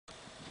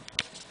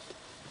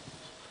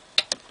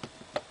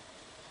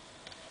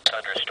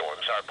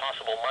thunderstorms are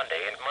possible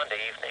Monday and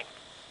Monday evening.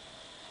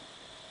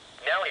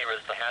 Now here is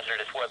the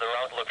hazardous weather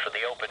outlook for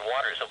the open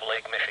waters of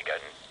Lake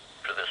Michigan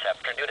for this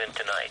afternoon and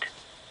tonight.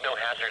 No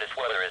hazardous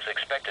weather is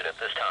expected at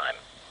this time.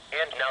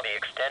 And now the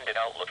extended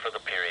outlook for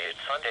the period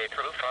Sunday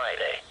through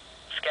Friday.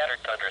 Scattered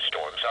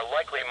thunderstorms are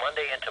likely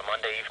Monday into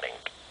Monday evening.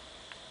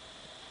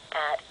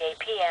 At 8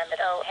 p.m.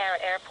 at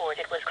O'Hare Airport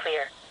it was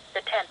clear.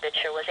 The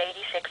temperature was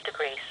 86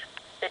 degrees.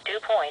 The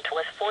dew point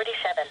was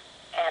 47,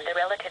 and the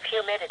relative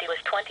humidity was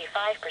 25%.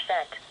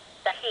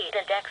 The heat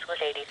index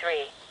was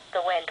 83.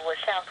 The wind was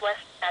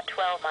southwest at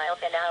 12 miles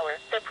an hour.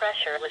 The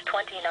pressure was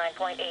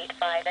 29.85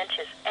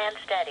 inches and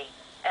steady.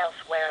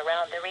 Elsewhere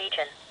around the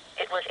region,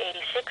 it was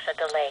 86 at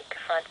the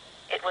lakefront.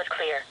 It was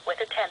clear, with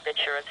a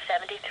temperature of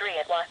 73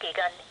 at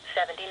Waukegan,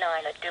 79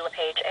 at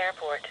DuPage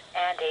Airport,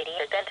 and 80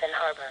 at Benton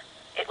Harbor.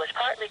 It was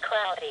partly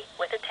cloudy,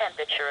 with a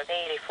temperature of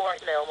 84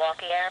 at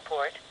Milwaukee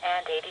Airport,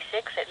 and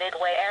 86 at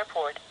Midway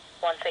Airport.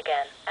 Once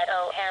again, at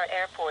O'Hare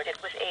Airport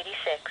it was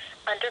 86,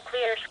 under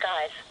clear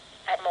skies.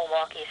 At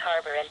Milwaukee's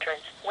harbor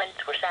entrance, winds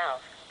were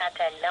south, at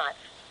 10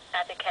 knots.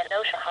 At the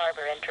Kenosha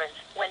harbor entrance,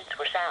 winds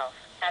were south,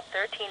 at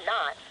 13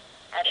 knots.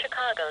 At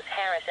Chicago's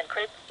Harrison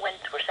Creek,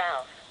 winds were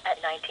south,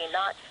 at 19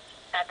 knots.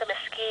 At the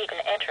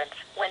Muskegon entrance,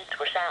 winds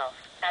were south,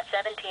 at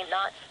 17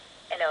 knots.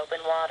 In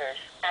open waters,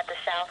 at the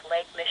South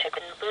Lake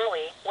Michigan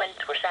buoy, winds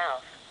were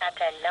south, at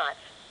 10 knots.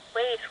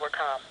 Waves were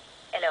calm.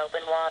 In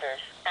open waters,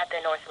 at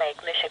the North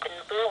Lake Michigan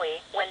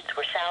buoy, winds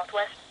were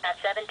southwest, at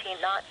 17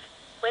 knots.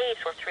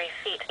 Waves were 3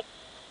 feet.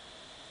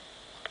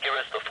 Here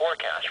is the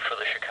forecast for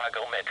the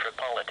Chicago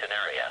metropolitan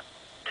area.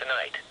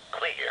 Tonight,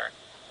 clear.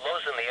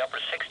 Lows in the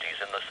upper 60s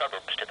in the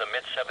suburbs to the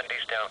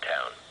mid-70s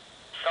downtown.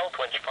 South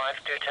winds 5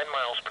 to 10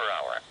 miles per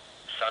hour.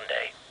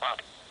 Sunday, hot.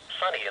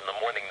 Sunny in the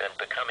morning, then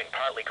becoming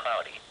partly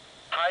cloudy.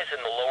 Highs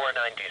in the lower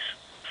 90s.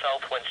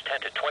 South winds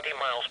 10 to 20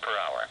 miles per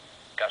hour.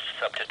 Gusts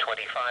up to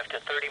 25 to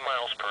 30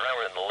 miles per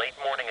hour in the late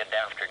morning and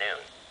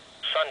afternoon.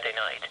 Sunday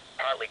night,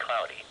 partly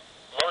cloudy.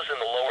 Lows in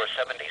the lower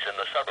 70s in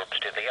the suburbs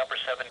to the upper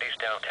 70s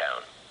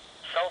downtown.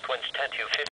 South winds 10 to 15.